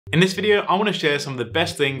In this video, I want to share some of the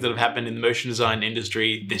best things that have happened in the motion design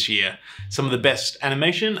industry this year. Some of the best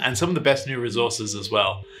animation and some of the best new resources as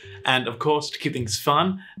well. And of course, to keep things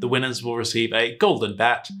fun, the winners will receive a golden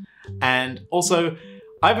bat. And also,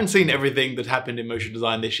 I haven't seen everything that happened in motion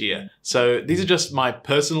design this year. So these are just my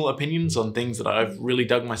personal opinions on things that I've really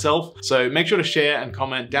dug myself. So make sure to share and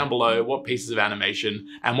comment down below what pieces of animation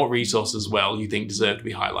and what resources as well you think deserve to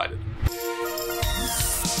be highlighted.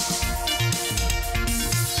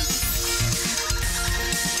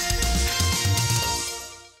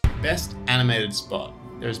 Best animated spot.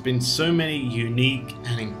 There's been so many unique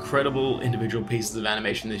and incredible individual pieces of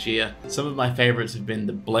animation this year. Some of my favorites have been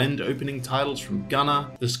the Blend opening titles from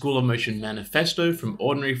Gunner, the School of Motion Manifesto from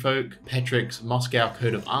Ordinary Folk, Petrik's Moscow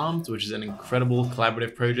Coat of Arms, which is an incredible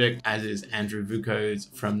collaborative project, as is Andrew Vuko's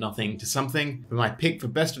From Nothing to Something. But my pick for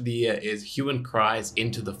best of the year is Hue and Cry's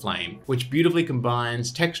Into the Flame, which beautifully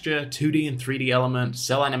combines texture, 2D and 3D element,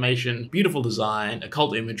 cell animation, beautiful design,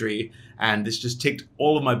 occult imagery, and this just ticked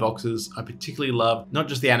all of my boxes. I particularly love not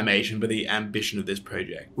just the animation, but the ambition of this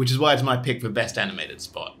project, which is why it's my pick for best animated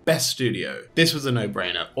spot. Best studio. This was a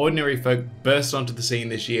no-brainer. Ordinary Folk burst onto the scene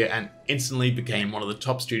this year and instantly became one of the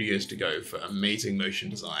top studios to go for amazing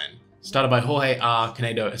motion design. Started by Jorge R.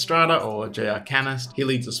 Canedo Estrada, or JR Canist, he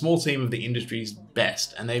leads a small team of the industry's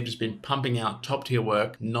best, and they've just been pumping out top-tier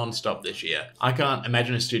work non-stop this year. I can't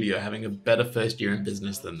imagine a studio having a better first year in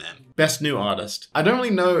business than them. Best new artist. I don't really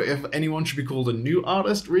know if anyone should be called a new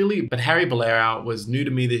artist, really, but Harry Balleira was new to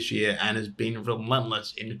me this year and has been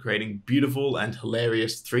relentless in creating beautiful and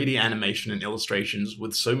hilarious 3D animation and illustrations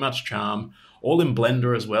with so much charm, all in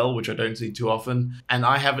Blender as well, which I don't see too often, and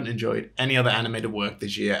I haven't enjoyed any other animated work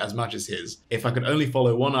this year as much as his. If I could only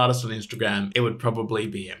follow one artist on Instagram, it would probably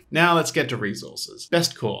be him. Now let's get to resources.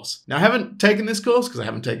 Best course. Now I haven't taken this course because I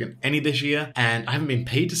haven't taken any this year, and I haven't been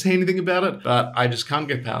paid to say anything about it, but I just can't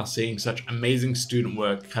go past seeing such amazing student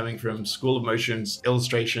work coming from School of Motion's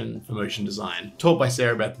Illustration for Motion Design, taught by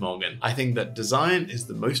Sarah Beth Morgan. I think that design is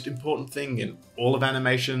the most important thing in all of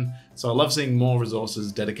animation, so I love seeing more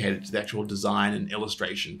resources dedicated to the actual design and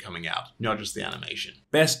illustration coming out, not just the animation.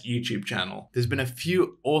 Best YouTube channel. There's been a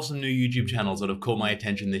few awesome new YouTube channels that have caught my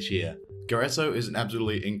attention this year. Garesso is an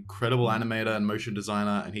absolutely incredible animator and motion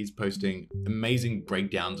designer, and he's posting amazing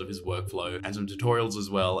breakdowns of his workflow and some tutorials as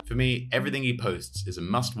well. For me, everything he posts is a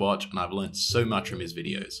must watch, and I've learned so much from his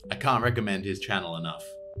videos. I can't recommend his channel enough.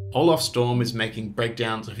 Olaf Storm is making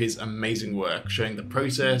breakdowns of his amazing work, showing the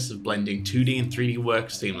process of blending 2D and 3D work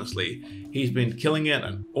seamlessly. He's been killing it,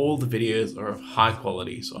 and all the videos are of high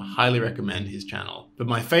quality, so I highly recommend his channel. But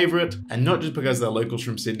my favorite, and not just because they're locals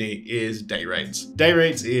from Sydney, is Day Rates. Day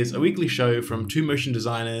Rates is a weekly show from two motion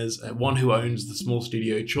designers, one who owns the small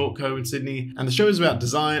studio Chalk Co in Sydney, and the show is about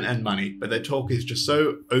design and money, but their talk is just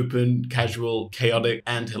so open, casual, chaotic,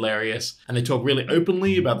 and hilarious, and they talk really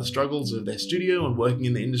openly about the struggles of their studio and working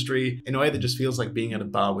in the industry in a way that just feels like being at a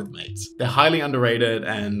bar with mates. They're highly underrated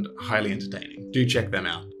and highly entertaining. Do check them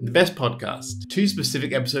out. The best podcast. Two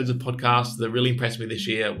specific episodes of podcasts that really impressed me this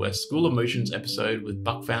year were School of Motion's episode with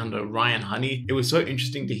Buck founder Ryan Honey. It was so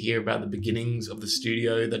interesting to hear about the beginnings of the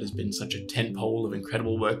studio that has been such a tentpole of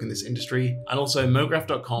incredible work in this industry, and also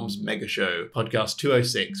MoGraph.com's Mega Show, podcast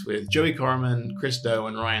 206, with Joey Corriman, Chris Doe,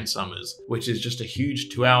 and Ryan Summers, which is just a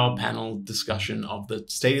huge 2-hour panel discussion of the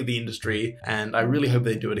state of the industry, and I really hope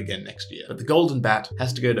they do it again next year. But the golden bat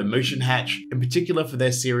has to go to Motion Hatch, in particular for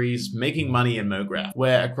their series Making Money in MoGraph,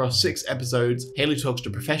 where across 6 episodes, Haley talks to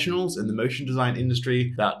professionals in the motion design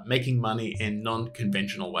industry about making money in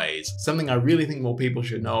non-conventional ways. Something I really think more people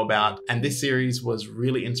should know about, and this series was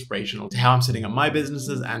really inspirational to how I'm setting up my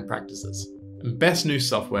businesses and practices. And best new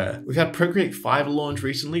software. We've had Procreate 5 launch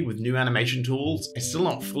recently with new animation tools. It's still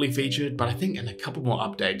not fully featured, but I think in a couple more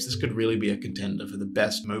updates, this could really be a contender for the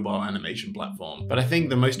best mobile animation platform. But I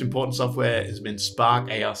think the most important software has been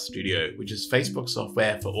Spark AR Studio, which is Facebook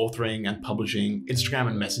software for authoring and publishing Instagram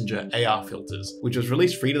and Messenger AR filters, which was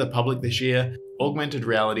released free to the public this year. Augmented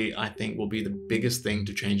reality, I think, will be the biggest thing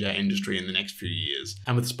to change our industry in the next few years.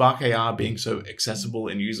 And with Spark AR being so accessible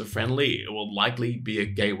and user-friendly, it will likely be a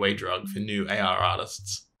gateway drug for new AR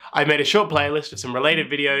artists. I've made a short playlist of some related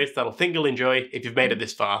videos that I think you'll enjoy if you've made it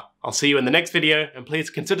this far. I'll see you in the next video, and please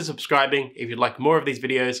consider subscribing if you'd like more of these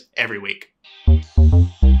videos every week.